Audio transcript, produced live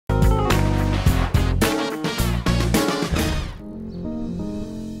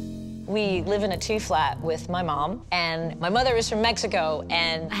We live in a two-flat with my mom, and my mother is from Mexico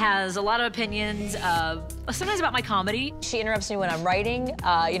and has a lot of opinions, sometimes about my comedy. She interrupts me when I'm writing.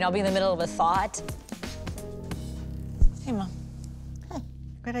 You know, I'll be in the middle of a thought. Hey, Mom. Hey,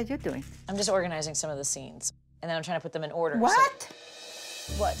 what are you doing? I'm just organizing some of the scenes, and then I'm trying to put them in order. What?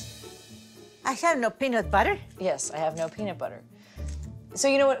 So... What? I have no peanut butter? Yes, I have no peanut butter. So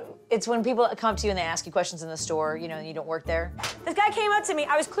you know what? It's when people come to you and they ask you questions in the store, you know, and you don't work there. This guy came up to me.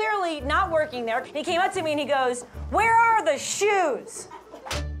 I was clearly not working there. He came up to me and he goes, "Where are the shoes?"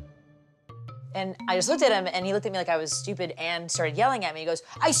 And I just looked at him and he looked at me like I was stupid and started yelling at me. He goes,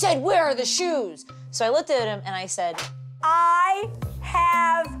 "I said, where are the shoes?" So I looked at him and I said, "I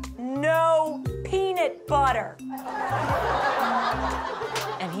have no peanut butter."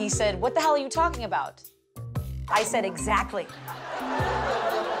 And he said, "What the hell are you talking about?" I said, "Exactly."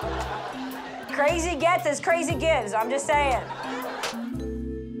 Crazy gets as crazy gives, I'm just saying.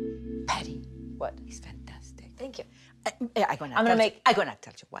 Patti, what? It's fantastic. Thank you. I'm gonna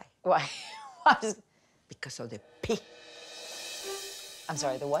tell you why. Why? Because of the P. I'm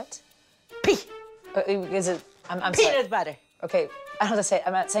sorry, the what? P. Is it, I'm peanut sorry. butter. Okay, I don't have to say,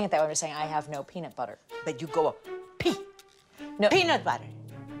 I'm not saying it that way, I'm just saying I have no peanut butter. But you go P. No. Peanut butter.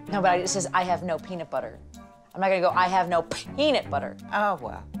 No, but it says I have no peanut butter. I'm not gonna go, I have no peanut butter. Oh,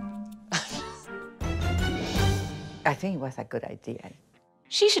 well. I think it was a good idea.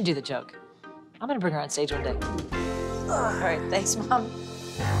 She should do the joke. I'm gonna bring her on stage one day. All right, thanks, Mom.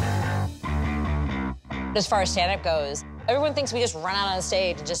 As far as stand-up goes, everyone thinks we just run out on the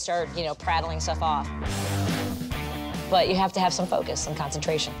stage and just start, you know, prattling stuff off. But you have to have some focus, some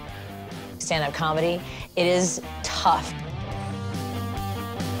concentration. Stand-up comedy, it is tough.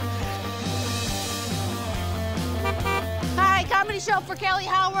 Hi, comedy show for Kelly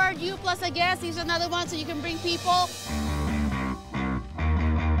Howard. You plus a guest. Here's another one so you can bring people. I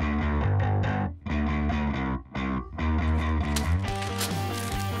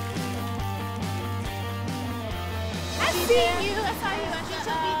see you. I saw you on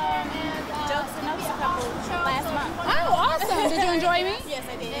and Jokes and Notes a couple last month. Oh, awesome. Did you enjoy me? Yes,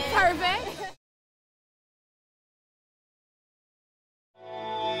 I did. Perfect.